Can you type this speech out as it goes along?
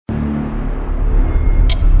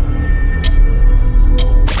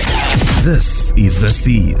This is the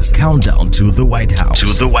C's Countdown to the White House.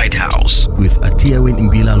 To the White House with Atiawin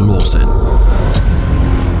Imbila Lawson.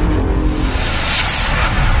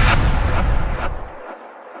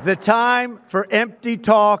 The time for empty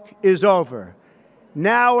talk is over.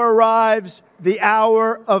 Now arrives the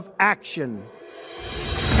hour of action.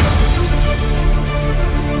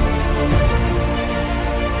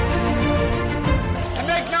 And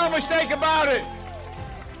make no mistake about it,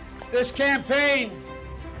 this campaign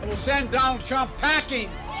will send Donald Trump packing.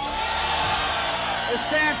 This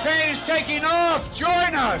campaign is taking off.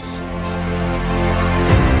 Join us.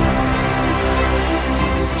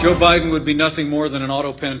 Joe Biden would be nothing more than an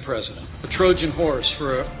auto-pen president, a Trojan horse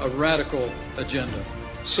for a radical agenda.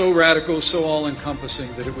 So radical, so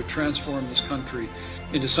all-encompassing that it would transform this country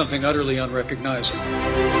into something utterly unrecognizable.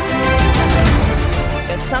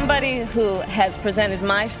 As somebody who has presented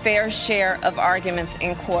my fair share of arguments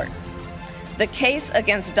in court, the case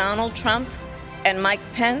against Donald Trump and Mike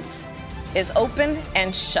Pence is open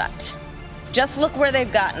and shut. Just look where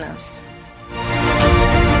they've gotten us.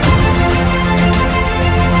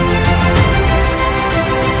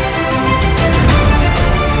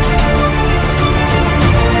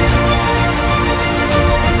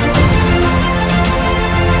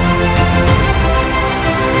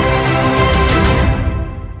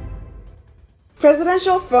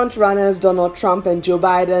 Presidential frontrunners Donald Trump and Joe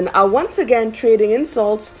Biden are once again trading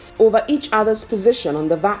insults over each other's position on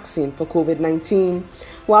the vaccine for COVID-19.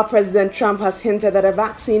 While President Trump has hinted that a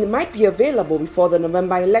vaccine might be available before the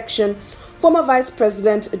November election, former Vice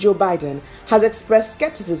President Joe Biden has expressed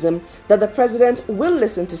skepticism that the president will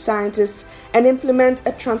listen to scientists and implement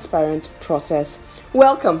a transparent process.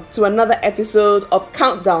 Welcome to another episode of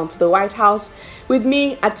Countdown to the White House with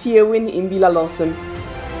me, Atiawin Imbila Lawson.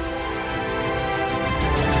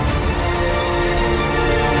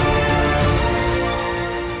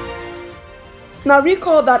 Now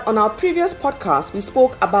recall that on our previous podcast, we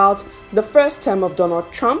spoke about the first term of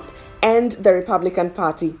Donald Trump and the Republican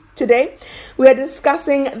Party. Today, we are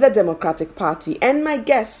discussing the Democratic Party, and my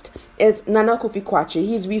guest is Nana Kofi Quakyi.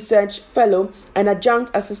 He's research fellow and adjunct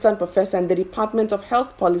assistant professor in the Department of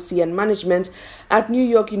Health Policy and Management at New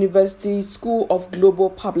York University School of Global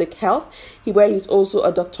Public Health, where he's also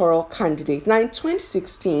a doctoral candidate. Now, in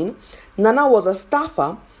 2016, Nana was a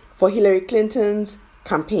staffer for Hillary Clinton's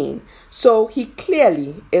campaign, so he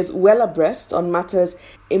clearly is well abreast on matters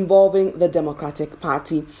involving the Democratic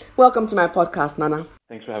Party. Welcome to my podcast, Nana.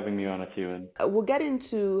 Thanks for having me on, Atiawin. We'll get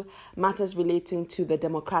into matters relating to the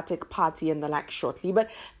Democratic Party and the like shortly, but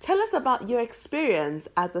tell us about your experience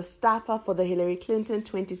as a staffer for the Hillary Clinton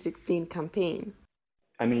 2016 campaign.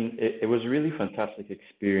 I mean, it was a really fantastic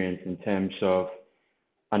experience in terms of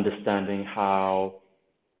understanding how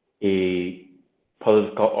a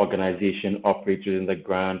political organization operates within the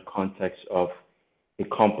grand context of a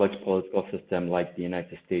complex political system like the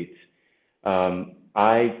United States.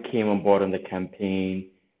 I came on board on the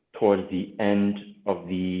campaign towards the end of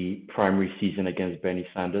the primary season against Bernie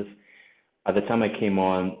Sanders. At the time I came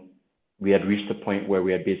on, we had reached a point where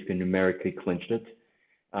we had basically numerically clinched it,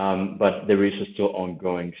 but the race was still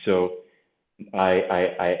ongoing. So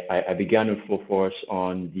I began in full force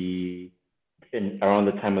around the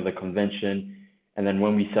time of the convention. And then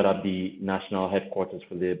when we set up the national headquarters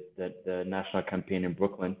for the national campaign in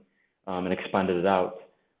Brooklyn and expanded it out,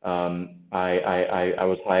 I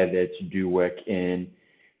was hired there to do work in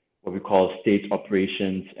what we call state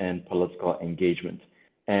operations and political engagement.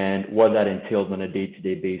 And what that entailed on a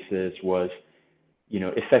day-to-day basis was,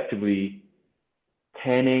 effectively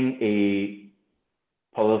turning a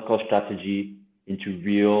political strategy into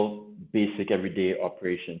real, basic, everyday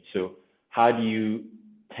operations. So how do you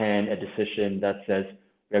turn a decision that says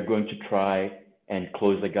we are going to try and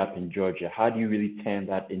close the gap in Georgia? How do you really turn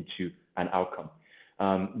that into an outcome?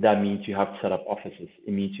 That means you have to set up offices.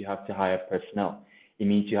 It means you have to hire personnel. It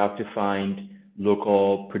means you have to find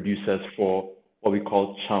local producers for what we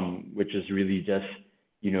call chum, which is really just,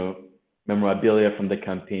 memorabilia from the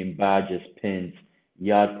campaign, badges, pins,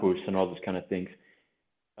 yard posts, and all those kind of things.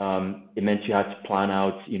 It meant you had to plan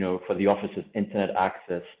out, for the offices, internet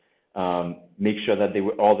access, make sure that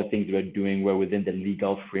all the things they were doing were within the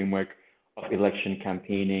legal framework of election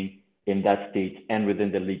campaigning in that state and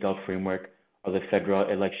within the legal framework of the federal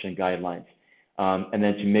election guidelines. And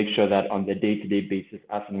then to make sure that on the day-to-day basis,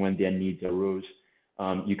 as and when their needs arose,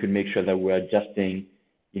 you could make sure that we're adjusting,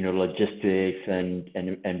 logistics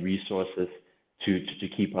and resources to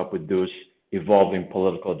keep up with those evolving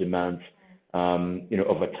political demands,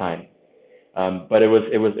 over time. But it was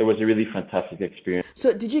a really fantastic experience.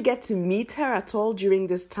 So did you get to meet her at all during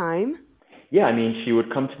this time? Yeah, I mean, she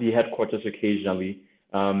would come to the headquarters occasionally.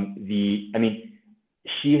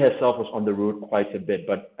 She herself was on the road quite a bit,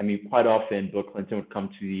 but quite often Bill Clinton would come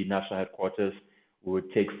to the national headquarters. We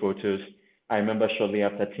would take photos. I remember shortly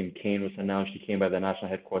after Tim Kaine was announced, he came by the national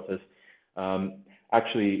headquarters.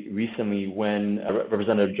 Actually, recently, when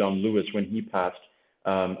Representative John Lewis, when he passed,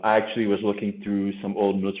 I actually was looking through some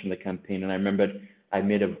old notes from the campaign, and I remembered I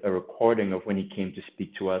made a recording of when he came to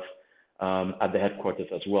speak to us at the headquarters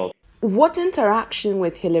as well. What interaction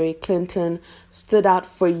with Hillary Clinton stood out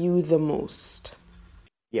for you the most?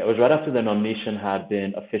 Yeah, it was right after the nomination had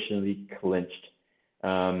been officially clinched.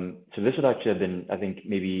 So this would actually have been, I think,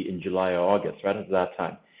 maybe in July or August, right after that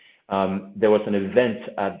time. There was an event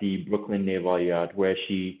at the Brooklyn Naval Yard where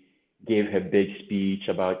she gave her big speech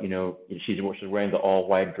about, she was wearing the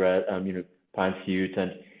all-white dress, pantsuit,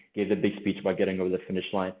 and gave the big speech about getting over the finish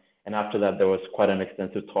line. And after that, there was quite an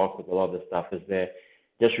extensive talk with a lot of the staffers there,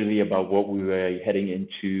 just really about what we were heading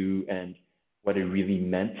into and what it really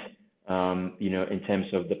meant, in terms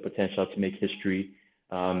of the potential to make history.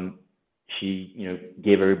 She,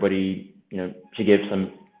 gave everybody, she gave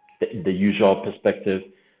the usual perspective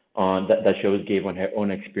on that she always gave on her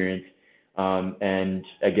own experience. And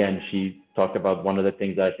again, she talked about one of the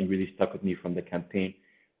things that I think really stuck with me from the campaign,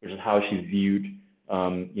 which is how she viewed,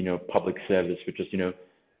 public service, which is,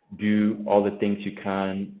 do all the things you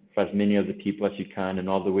can for as many of the people as you can in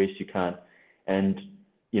all the ways you can. And,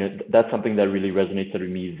 that's something that really resonated with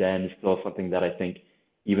me then. It's still something that I think,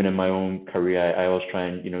 even in my own career, I always try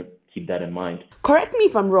and, keep that in mind. Correct me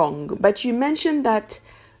if I'm wrong, but you mentioned that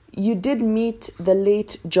you did meet the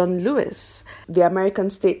late John Lewis, the American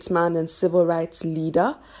statesman and civil rights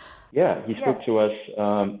leader. Yeah, he spoke to us.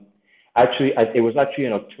 It was actually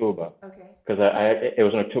in October. Okay. Because it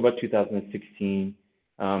was in October 2016.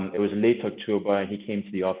 It was late October, and he came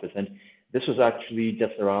to the office. And this was actually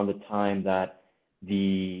just around the time that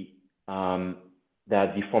the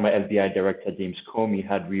former FBI director James Comey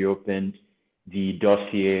had reopened the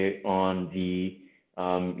dossier on the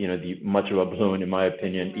much overblown, in my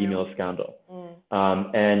opinion, email scandal.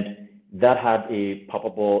 And that had a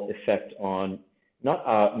palpable effect on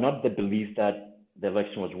not the belief that the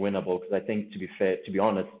election was winnable, because I think, to be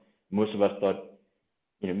honest, most of us thought,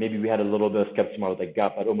 maybe we had a little bit of skepticism about the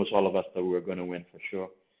gap, but almost all of us thought we were going to win for sure.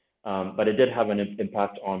 But it did have an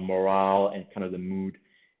impact on morale and kind of the mood.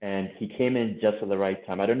 And he came in just at the right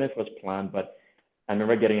time. I don't know if it was planned, but I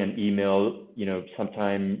remember getting an email,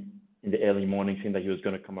 sometime in the early morning saying that he was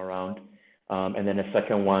going to come around. And then a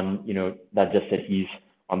second one, that just said he's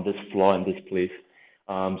on this floor in this place.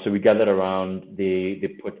 So we gathered around. They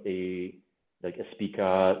put a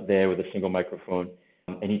speaker there with a single microphone.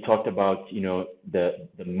 And he talked about,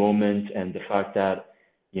 the moment and the fact that,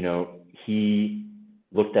 he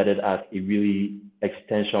looked at it as a really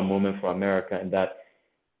existential moment for America, and that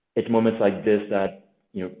it's moments like this that,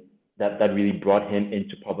 that really brought him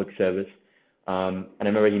into public service. And I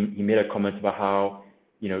remember he made a comment about how,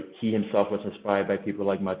 he himself was inspired by people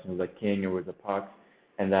like Martin Luther King and Rosa Parks,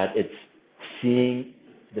 and that it's seeing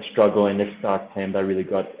the struggle in this dark time that really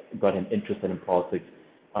got him interested in politics.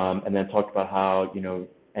 And then talked about how,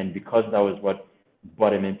 and because that was what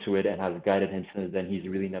brought him into it and has guided him since then, he's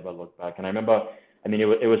really never looked back. And I remember,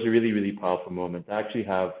 it was a really, really powerful moment. I actually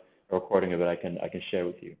have a recording of it I can share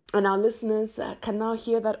with you. And our listeners can now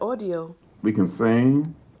hear that audio. We can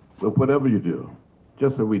sing, but whatever you do,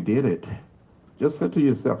 just say we did it. Just say to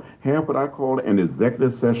yourself, have what I call an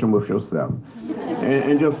executive session with yourself.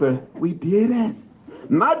 and just say, we did it.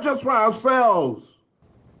 Not just for ourselves,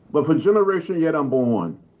 but for generation yet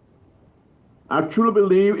unborn. I truly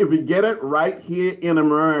believe if we get it right here in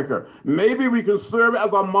America, maybe we can serve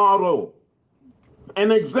as a model,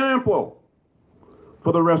 an example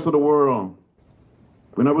for the rest of the world.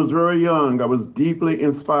 When I was very young, I was deeply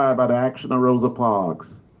inspired by the action of Rosa Parks,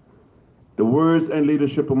 the words and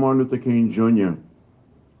leadership of Martin Luther King Jr.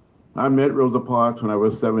 I met Rosa Parks when I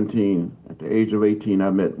was 17. At the age of 18, I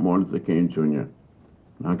met Martin Luther King Jr.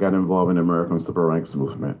 I got involved in the American Civil Rights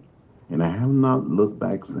Movement, and I have not looked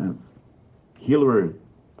back since. Hillary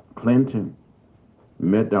Clinton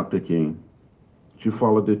met Dr. King. She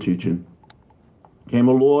followed the teaching. Became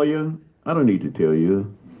a lawyer. I don't need to tell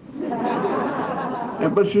you.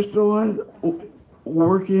 But she started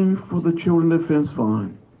working for the Children's Defense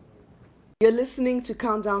Fund. You're listening to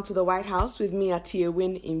Countdown to the White House with me,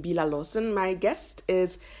 Atiewin Imbila Lawson. My guest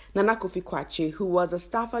is Nana Kofi Quakyi, who was a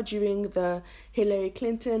staffer during the Hillary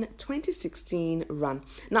Clinton 2016 run.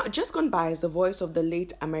 Now, just gone by is the voice of the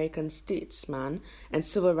late American statesman and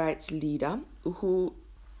civil rights leader who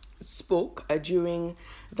spoke during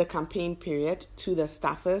the campaign period to the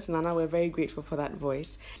staffers. Nana, we're very grateful for that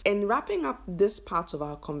voice. In wrapping up this part of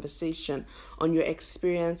our conversation on your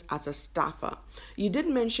experience as a staffer, you did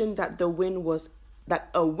mention that a win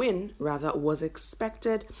was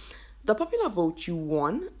expected. The popular vote, you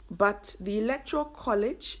won, but the Electoral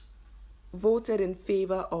College voted in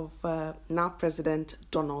favor of now President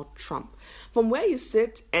Donald Trump. From where you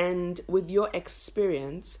sit and with your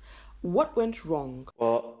experience, what went wrong?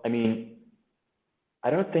 Well, I mean, I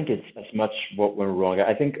don't think it's as much what went wrong.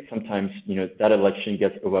 I think sometimes, that election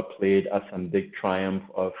gets overplayed as some big triumph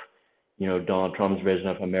of, Donald Trump's version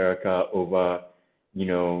of America over,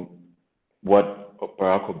 what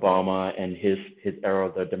Barack Obama and his era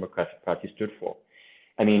of the Democratic Party stood for.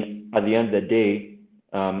 I mean, at the end of the day,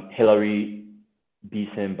 Hillary beat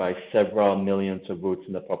him by several millions of votes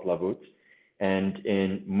in the popular vote. And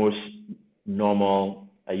in most normal,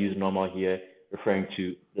 I use normal here, referring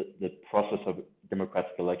to the process of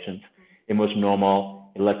democratic elections. In most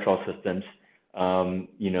normal electoral systems,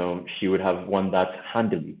 she would have won that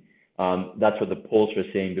handily. That's what the polls were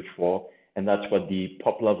saying before, and that's what the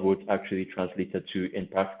popular vote actually translated to in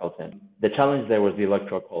practical terms. The challenge there was the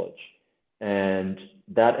Electoral College, and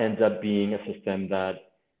that ends up being a system that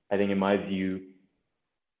I think, in my view,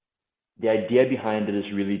 the idea behind it is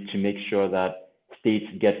really to make sure that states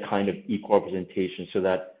get kind of equal representation, so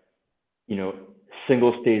that,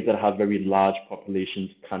 single states that have very large populations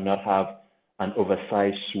cannot have an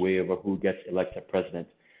oversized sway over who gets elected president.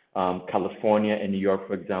 California and New York,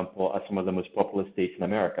 for example, are some of the most populous states in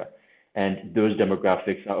America, and those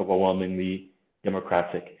demographics are overwhelmingly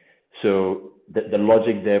Democratic. So the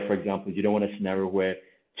logic there, for example, you don't want a scenario where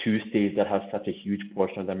two states that have such a huge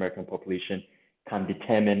portion of the American population can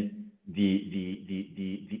determine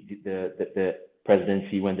the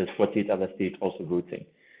presidency when there's 48 other states also voting.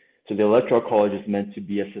 So the Electoral College is meant to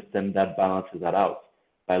be a system that balances that out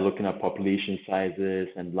by looking at population sizes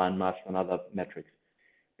and landmass and other metrics.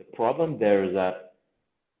 The problem there is that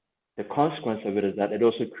the consequence of it is that it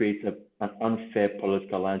also creates an unfair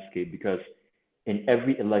political landscape, because in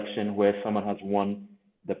every election where someone has won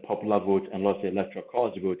the popular vote and lost the Electoral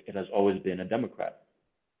College vote, it has always been a Democrat.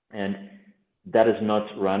 And that is not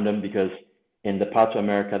random, because in the parts of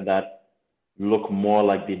America that look more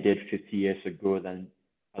like they did 50 years ago than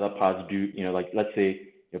other parts do, like let's say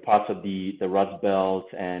parts of the Rust Belt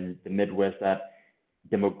and the Midwest that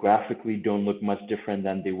demographically don't look much different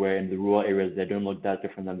than they were in the rural areas, they don't look that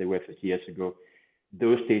different than they were 50 years ago.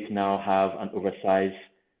 Those states now have an oversized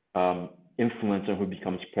influence on who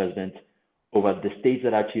becomes president over the states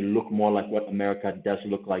that actually look more like what America does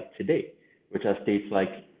look like today, which are states like,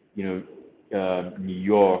 New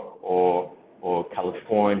York or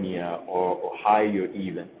California or Ohio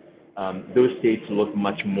even. Those states look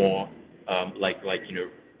much more like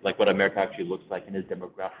what America actually looks like in its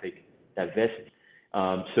demographic diversity.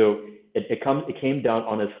 So it came down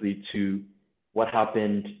honestly to what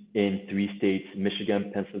happened in 3 states: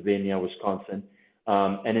 Michigan, Pennsylvania, Wisconsin.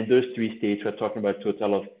 And in those 3 states, we're talking about a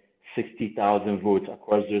total of 60,000 votes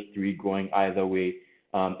across those 3 going either way,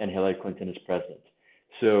 and Hillary Clinton is president.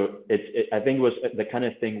 So I think it was the kind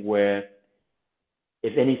of thing where,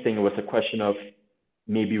 if anything, it was a question of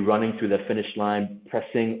maybe running through the finish line,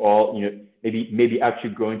 pressing all, maybe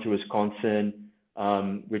actually going to Wisconsin,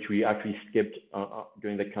 which we actually skipped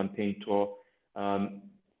during the campaign tour.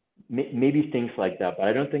 Maybe things like that, but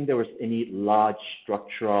I don't think there was any large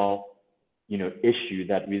structural, issue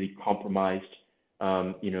that really compromised,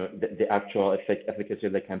 the actual efficacy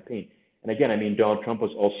of the campaign. And again, I mean, Donald Trump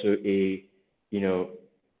was also a,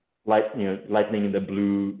 lightning in the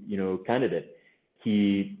blue, candidate.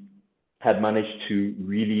 He had managed to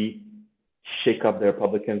really shake up the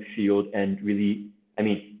Republican field and really,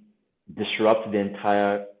 disrupt the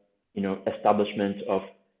entire, establishment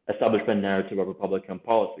narrative of Republican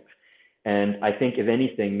politics. And I think, if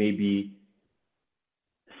anything, maybe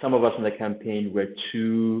some of us in the campaign were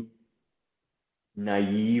too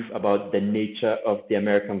naive about the nature of the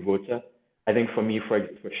American voter. I think for me, for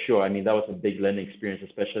sure, that was a big learning experience,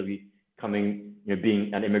 especially coming,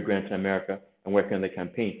 being an immigrant in America and working on the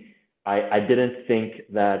campaign. I didn't think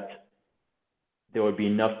that there would be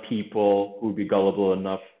enough people who would be gullible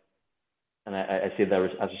enough, and I say that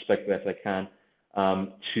as respectfully as I can,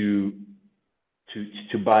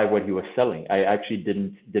 to buy what he was selling. I actually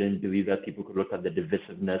didn't believe that people could look at the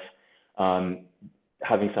divisiveness,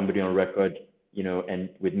 having somebody on record, and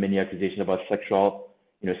with many accusations about sexual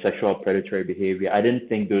predatory behavior. I didn't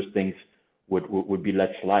think those things would be let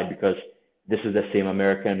slide, because this is the same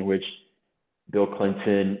America in which Bill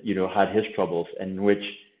Clinton, had his troubles, and in which,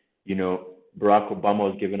 Barack Obama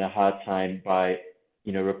was given a hard time by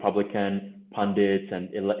Republican pundits and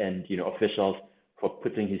officials for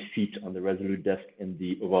putting his feet on the Resolute desk in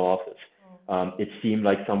the Oval Office. It seemed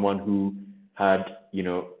like someone who had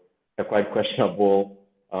a quite questionable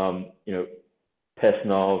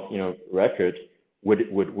personal record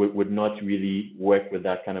would not really work with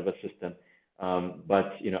that kind of a system.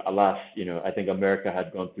 But alas, I think America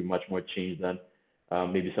had gone through much more change than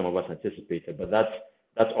maybe some of us anticipated. But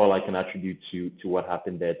that's all I can attribute to what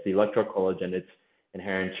happened there. It's the Electoral College and its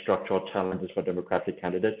inherent structural challenges for Democratic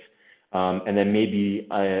candidates, and then maybe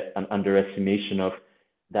an underestimation of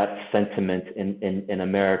that sentiment in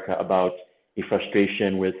America about the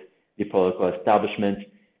frustration with the political establishment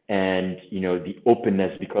and the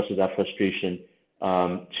openness because of that frustration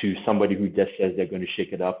to somebody who just says they're going to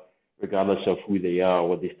shake it up, regardless of who they are or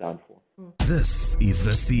what they stand for. This is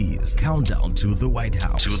the C's Countdown to the White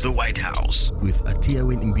House. To the White House with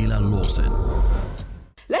Atiawin Imbila Lawson.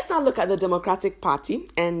 Let's now look at the Democratic Party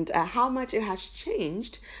and how much it has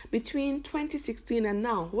changed between 2016 and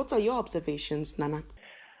now. What are your observations, Nana?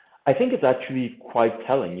 I think it's actually quite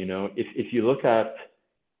telling. If you look at,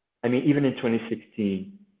 even in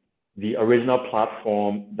 2016, the original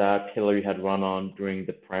platform that Hillary had run on during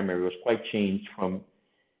the primary was quite changed from,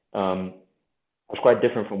 was quite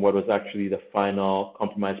different from what was actually the final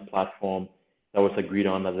compromise platform that was agreed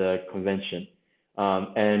on at the convention.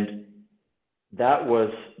 And that was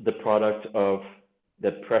the product of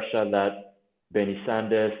the pressure that Bernie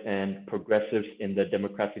Sanders and progressives in the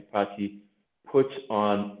Democratic Party put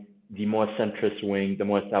on the more centrist wing, the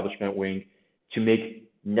more establishment wing, to make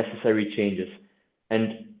necessary changes.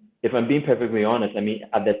 And if I'm being perfectly honest,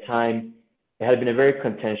 at the time, it had been a very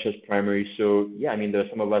contentious primary. So yeah, there were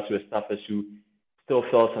some of us who were staffers who still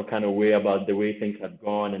felt some kind of way about the way things had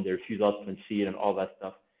gone and their refusal to concede and all that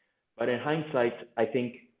stuff. But in hindsight, I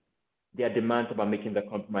think their demands about making the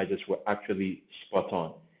compromises were actually spot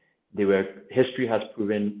on. History has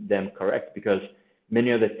proven them correct, because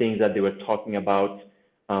many of the things that they were talking about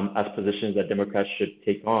as positions that Democrats should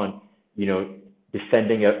take on,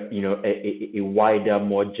 defending a wider,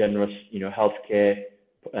 more generous, healthcare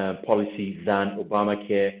policy than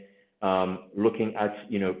Obamacare, looking at,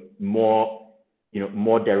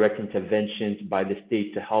 more direct interventions by the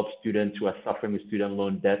state to help students who are suffering with student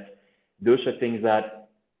loan debt. Those are things that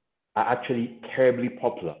are actually terribly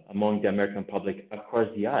popular among the American public across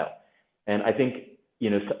the aisle. And I think,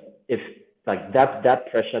 if like that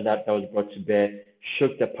pressure that was brought to bear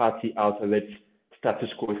shook the party out of its status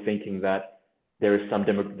quo thinking that there's some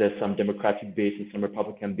Democratic base and some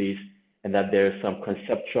Republican base, and that there's some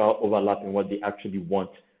conceptual overlap in what they actually want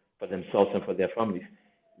for themselves and for their families.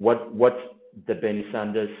 What the Bernie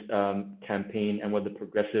Sanders campaign and what the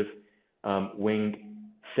progressive wing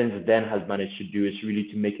since then has managed to do is really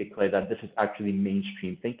to make it clear that this is actually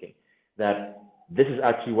mainstream thinking, that this is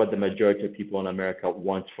actually what the majority of people in America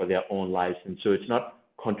want for their own lives. And so it's not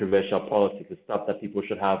controversial politics. It's stuff that people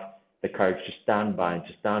should have the courage to stand by and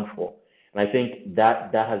to stand for. And I think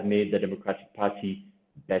that has made the Democratic Party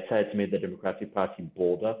better. It's made the Democratic Party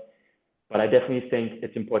bolder. But I definitely think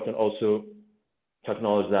it's important also to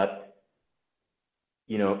acknowledge that,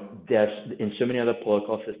 there's in so many other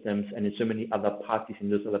political systems and in so many other parties in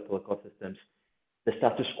those other political systems, the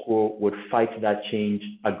status quo would fight that change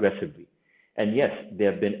aggressively. And yes,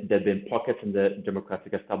 there have been pockets in the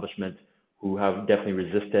Democratic establishment who have definitely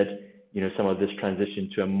resisted, some of this transition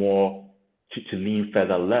to a more to lean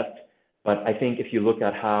further left. But I think if you look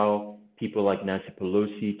at how people like Nancy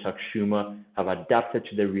Pelosi, Chuck Schumer have adapted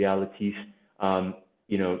to the realities, have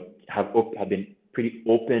been pretty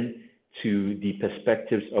open to the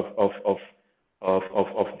perspectives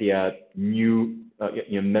of their new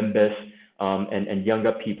members and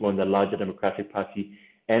younger people in the larger Democratic Party,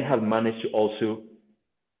 and have managed to also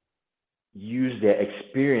use their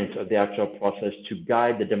experience of the actual process to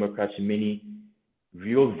guide the Democrats to many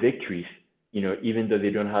real victories, even though they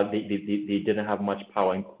didn't have much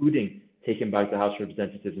power, including taking back the House of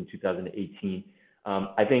Representatives in 2018.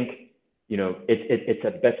 I think it's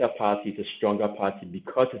a better party, it's a stronger party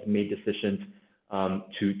because it's made decisions some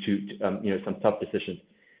tough decisions.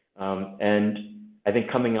 And I think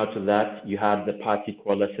coming out of that, you had the party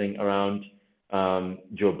coalescing around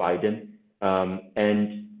Joe Biden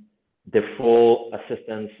and the full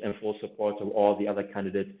assistance and full support of all the other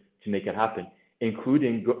candidates to make it happen,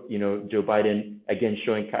 including Joe Biden again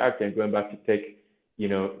showing character and going back to pick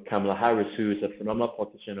Kamala Harris, who is a phenomenal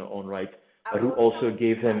politician in her own right, but who also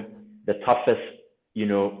gave him the toughest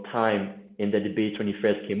time in the debate when he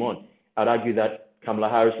first came on. I'd argue that Kamala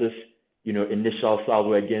Harris's initial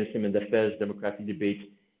salvo against him in the first Democratic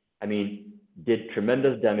debate, did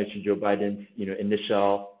tremendous damage to Joe Biden's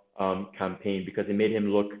initial campaign because it made him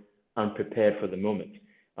look unprepared for the moment.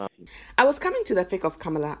 I was coming to the pick of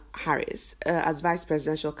Kamala Harris as vice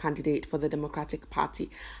presidential candidate for the Democratic Party.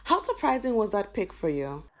 How surprising was that pick for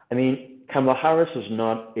you? I mean, Kamala Harris was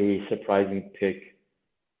not a surprising pick,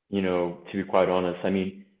 to be quite honest. I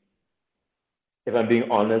mean, if I'm being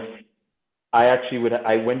honest,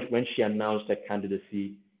 when she announced her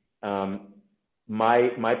candidacy,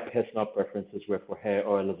 my personal preferences were for her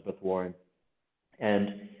or Elizabeth Warren.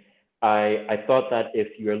 And I thought that if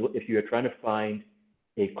you're trying to find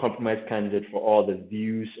a compromise candidate for all the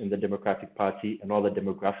views in the Democratic Party and all the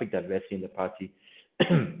demographic diversity in the party,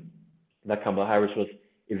 that Kamala Harris was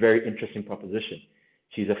a very interesting proposition.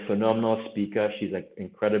 She's a phenomenal speaker. She's an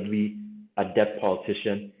incredibly adept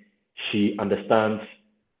politician. She understands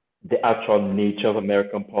the actual nature of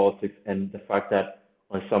American politics and the fact that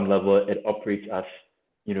on some level it operates as,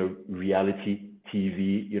 reality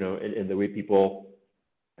TV, in the way people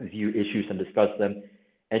view issues and discuss them.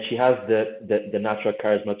 And she has the natural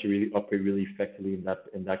charisma to really operate really effectively in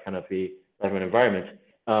that kind of an environment.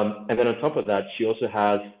 And then on top of that, she also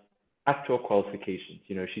has actual qualifications.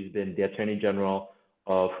 She's been the Attorney General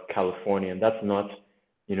of California, and that's not,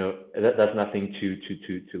 that's nothing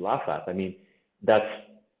to laugh at. I mean, that's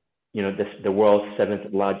the world's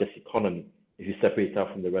 7th largest economy if you separate that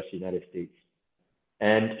from the rest of the United States.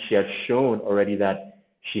 And she had shown already that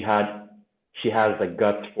she has the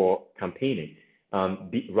guts for campaigning.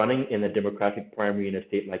 Running in a Democratic primary in a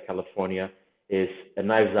state like California is a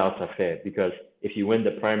knives out affair because if you win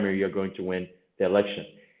the primary, you're going to win the election.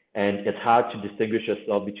 And it's hard to distinguish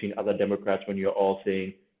yourself between other Democrats when you're all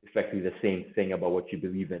saying effectively the same thing about what you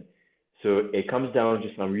believe in. So it comes down to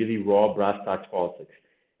some really raw brass tacks politics.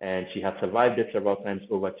 And she has survived it several times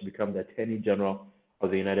over to become the Attorney General of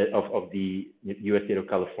the U.S. state of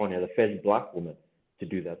California, the first Black woman to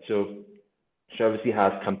do that. So she obviously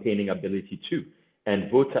has campaigning ability too, and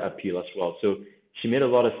voter appeal as well. So she made a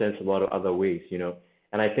lot of sense a lot of other ways,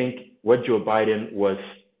 And I think what Joe Biden was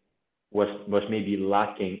maybe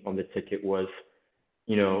lacking on the ticket was,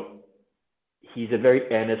 he's a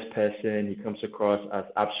very earnest person. He comes across as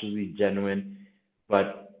absolutely genuine,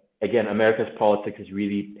 but again, America's politics is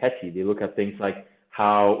really petty. They look at things like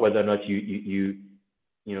whether or not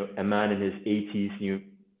a man in his 80s,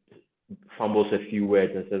 fumbles a few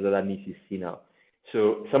words and says that means he's senile.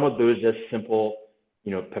 So some of those just simple,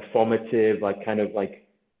 performative,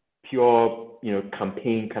 pure,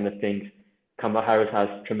 campaign kind of things, Kamala Harris has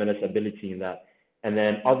tremendous ability in that. And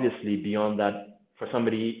then obviously beyond that, for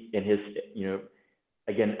somebody in his,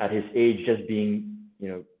 again, at his age, just being,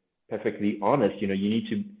 perfectly honest, you need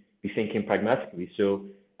to be thinking pragmatically. So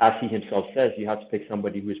as he himself says, you have to pick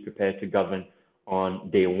somebody who is prepared to govern on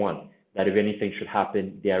day one, that if anything should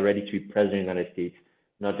happen, they are ready to be president of the United States,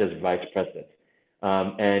 not just vice president.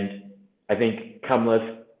 And I think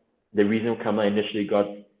the reason Kamala initially got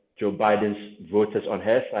Joe Biden's voters on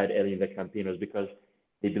her side early in the campaign was because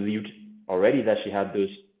they believed already that she had those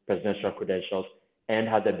presidential credentials and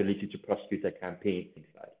had the ability to prosecute the campaign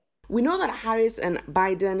side. We know that Harris and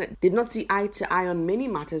Biden did not see eye to eye on many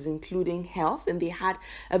matters, including health, and they had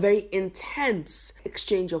a very intense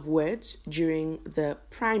exchange of words during the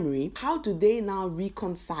primary. How do they now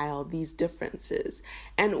reconcile these differences?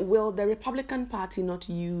 And will the Republican Party not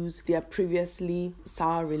use their previously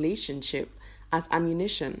sour relationship as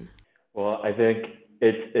ammunition? Well, I think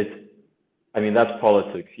that's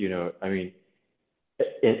politics,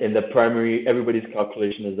 In the primary, everybody's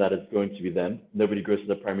calculation is that it's going to be them. Nobody goes to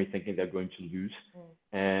the primary thinking they're going to lose.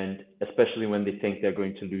 And especially when they think they're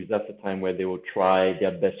going to lose, that's the time where they will try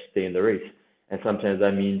their best to stay in the race. And sometimes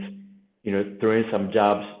that means, throwing some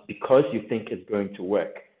jobs because you think it's going to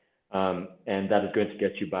work. And that is going to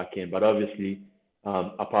get you back in. But obviously,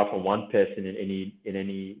 apart from one person in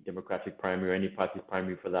any Democratic primary or any party's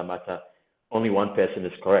primary for that matter, only one person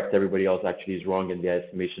is correct. Everybody else actually is wrong in their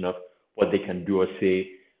estimation of what they can do or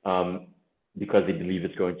say because they believe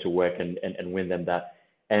it's going to work and win them that.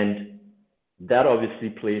 And that obviously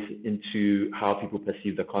plays into how people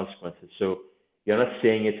perceive the consequences. So you're not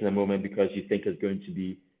saying it in the moment because you think it's going to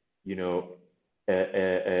be,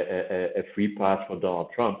 a free pass for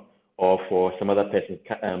Donald Trump or for some other person's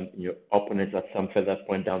opponents at some further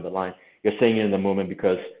point down the line. You're saying it in the moment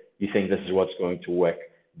because you think this is what's going to work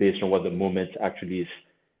based on what the moment actually is,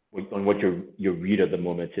 on what your read of the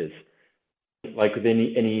moment is. Like with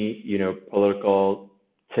any political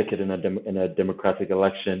ticket in a democratic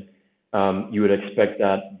election, you would expect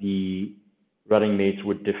that the running mates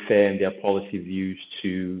would defer in their policy views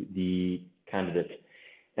to the candidate.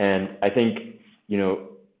 And I think,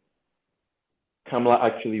 Kamala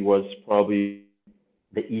actually was probably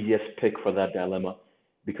the easiest pick for that dilemma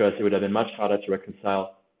because it would have been much harder to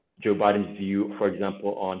reconcile Joe Biden's view, for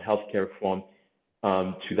example, on healthcare reform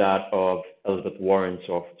to that of Elizabeth Warren's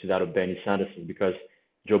or to that of Bernie Sanders's, because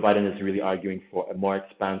Joe Biden is really arguing for a more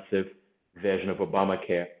expansive version of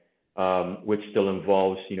Obamacare, which still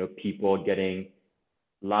involves, people getting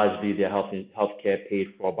largely their healthcare paid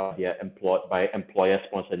for by their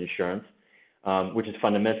employer-sponsored insurance, which is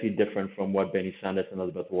fundamentally different from what Bernie Sanders and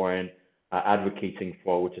Elizabeth Warren are advocating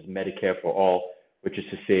for, which is Medicare for all, which is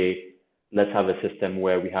to say, let's have a system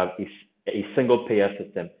where we have a single payer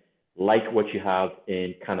system, like what you have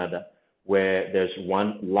in Canada, where there's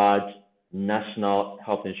one large national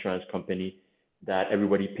health insurance company that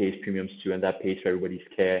everybody pays premiums to, and that pays for everybody's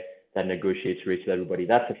care, that negotiates rates with everybody.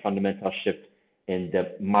 That's a fundamental shift in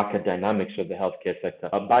the market dynamics of the healthcare sector.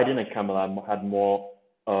 Biden and Kamala had more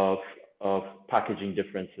of packaging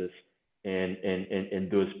differences in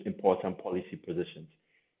those important policy positions.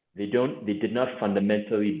 They did not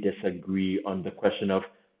fundamentally disagree on the question of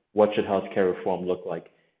what should healthcare reform look like.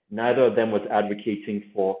 Neither of them was advocating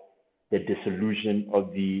for the dissolution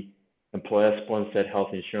of the employer-sponsored health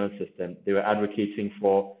insurance system. They were advocating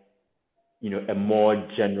for, a more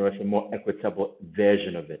generous and more equitable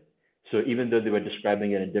version of it. So even though they were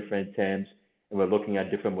describing it in different terms and were looking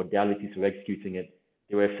at different modalities of executing it,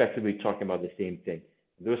 they were effectively talking about the same thing.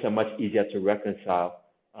 Those are much easier to reconcile,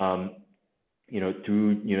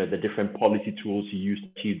 through the different policy tools you use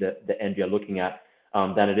to achieve the end you're looking at,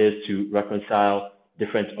 than it is to reconcile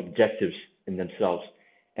different objectives in themselves.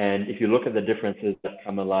 And if you look at the differences that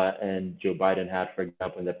Kamala and Joe Biden had, for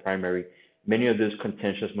example, in the primary, many of those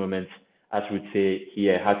contentious moments, as we'd say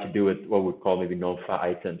here, had to do with what we'd call maybe non-far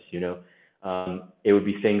items. It would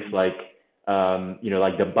be things like,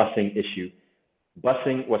 like the busing issue.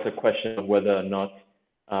 Busing was a question of whether or not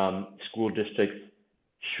school districts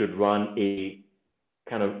should run a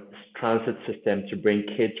kind of transit system to bring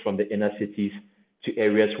kids from the inner cities to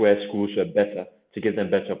areas where schools were better, to give them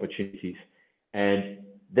better opportunities. And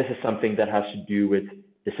this is something that has to do with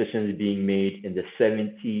decisions being made in the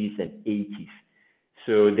 70s and 80s.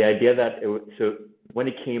 So the idea that, so when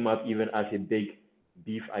it came up even as a big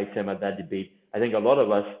beef item at that debate, I think a lot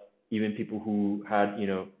of us, even people who had,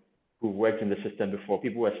 who worked in the system before,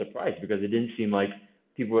 people were surprised because it didn't seem like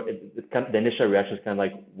the initial reaction was kind of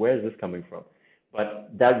like, where is this coming from? But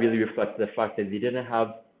that really reflects the fact that they didn't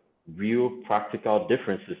have real practical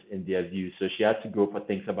differences in their views. So she had to go for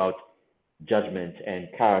things about judgment and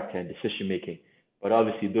character and decision making. But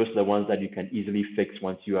obviously those are the ones that you can easily fix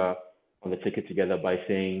once you are on the ticket together by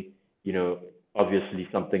saying, obviously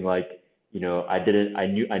something like,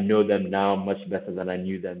 I know them now much better than I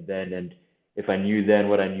knew them then. And if I knew then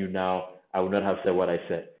what I knew now, I would not have said what I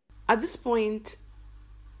said. At this point,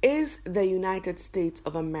 is the United States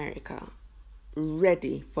of America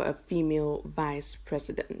ready for a female vice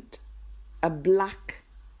president? A Black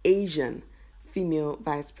Asian female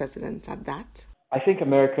vice president at that? I think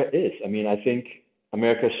America is. I think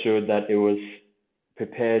America showed that it was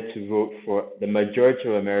prepared to vote for, the majority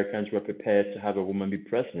of Americans were prepared to have a woman be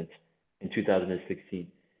president in 2016.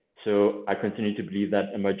 So I continue to believe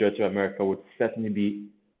that a majority of America would certainly be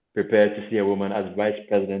prepared to see a woman as vice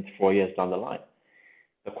president 4 years down the line.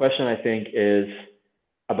 The question, I think, is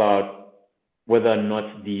about whether or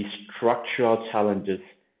not the structural challenges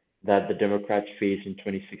that the Democrats faced in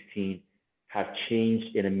 2016 have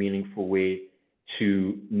changed in a meaningful way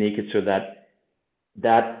to make it so that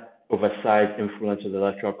that oversized influence of the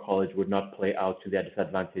Electoral College would not play out to their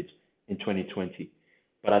disadvantage in 2020.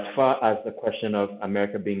 But as far as the question of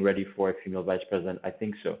America being ready for a female vice president, I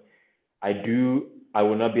think so. I'll be,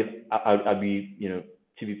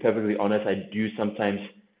 to be perfectly honest, I do sometimes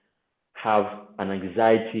have an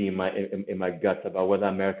anxiety in my gut about whether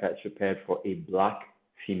America is prepared for a Black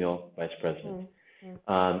female vice president.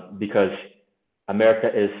 Because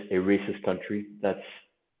America is a racist country. That's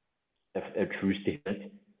a true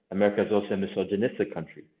statement. America is also a misogynistic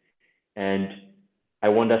country. And I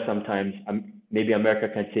wonder sometimes, maybe America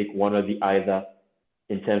can take one or the either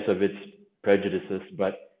in terms of its prejudices,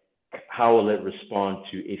 but how will it respond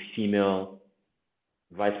to a female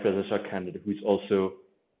vice presidential candidate who's also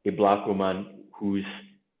a Black woman whose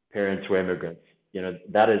parents were immigrants?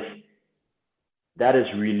 That is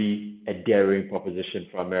really a daring proposition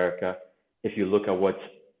for America. If you look at what's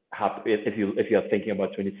happened, if you're thinking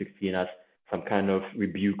about 2016 as some kind of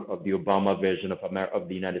rebuke of the Obama version of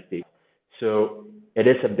the United States. So it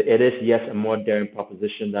is yes, a more daring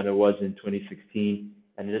proposition than it was in 2016,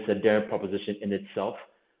 and it is a daring proposition in itself.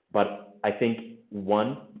 But I think,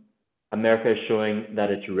 one, America is showing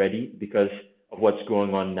that it's ready because of what's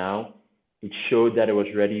going on now. It showed that it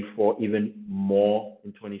was ready for even more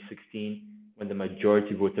in 2016 when the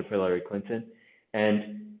majority voted for Hillary Clinton.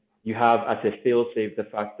 And you have as a fail-safe the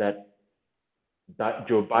fact that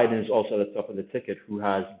Joe Biden is also at the top of the ticket, who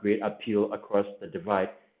has great appeal across the divide,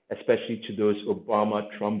 especially to those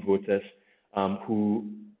Obama-Trump voters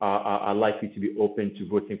who are likely to be open to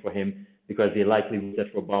voting for him because they likely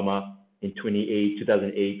voted for Obama in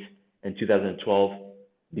 2008 and 2012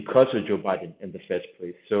 because of Joe Biden in the first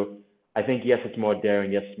place. So I think, yes, it's more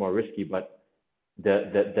daring, yes, it's more risky, but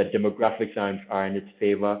the demographics are in its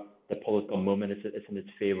favor. The political moment is in its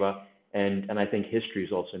favor. And I think history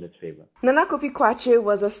is also in its favor. Nana Kofi Quakyi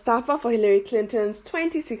was a staffer for Hillary Clinton's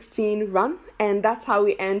 2016 run, and that's how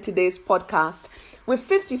we end today's podcast with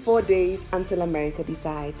 54 days until America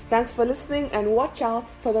decides. Thanks for listening, and watch out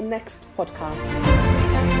for the next podcast.